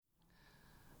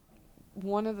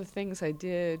one of the things I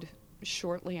did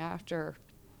shortly after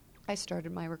I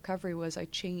started my recovery was I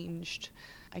changed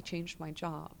my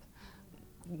job.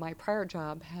 My prior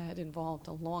job had involved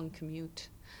a long commute,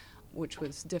 which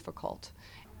was difficult.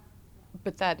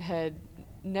 But that had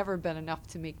never been enough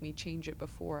to make me change it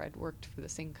before. I'd worked for the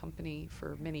same company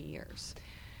for many years.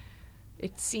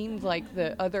 It seemed like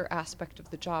the other aspect of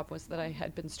the job was that I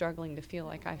had been struggling to feel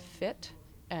like I fit.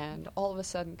 And all of a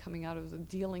sudden, coming out of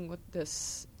dealing with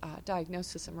this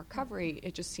diagnosis and recovery,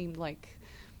 it just seemed like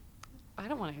I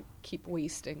don't want to keep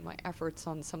wasting my efforts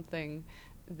on something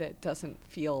that doesn't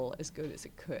feel as good as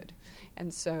it could.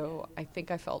 And so I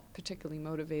think I felt particularly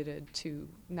motivated to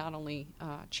not only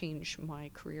change my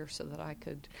career so that I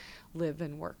could live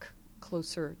and work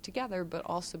closer together, but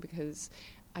also because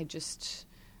I just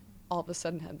all of a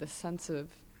sudden had this sense of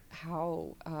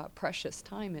how precious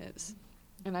time is.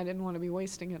 And I didn't want to be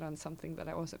wasting it on something that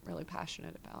I wasn't really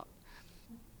passionate about.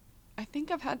 I think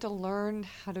I've had to learn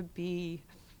how to be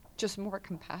just more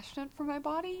compassionate for my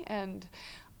body. And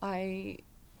I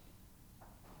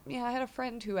had a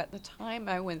friend who at the time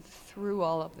I went through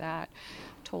all of that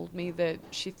told me that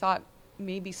she thought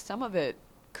maybe some of it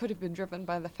could have been driven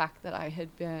by the fact that I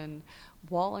had been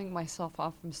walling myself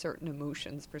off from certain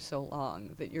emotions for so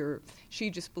long that she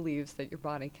just believes that your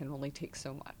body can only take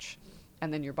so much.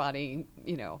 And then your body,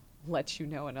 lets you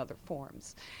know in other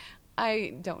forms.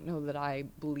 I don't know that I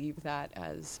believe that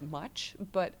as much,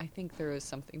 but I think there is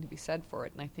something to be said for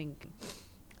it. And I think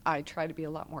I try to be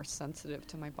a lot more sensitive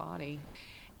to my body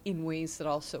in ways that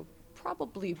also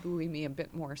probably buoy me a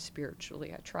bit more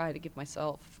spiritually. I try to give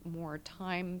myself more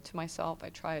time to myself. I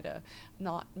try to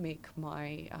not make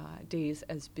my days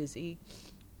as busy.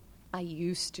 I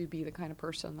used to be the kind of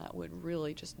person that would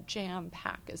really just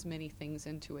jam-pack as many things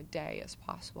into a day as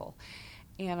possible.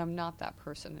 And I'm not that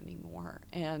person anymore.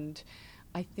 And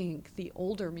I think the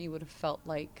older me would have felt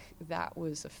like that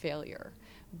was a failure.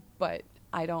 But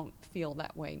I don't feel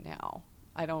that way now.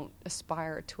 I don't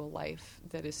aspire to a life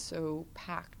that is so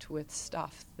packed with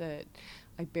stuff that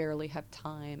I barely have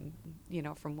time,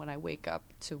 from when I wake up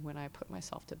to when I put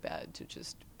myself to bed to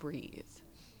just breathe.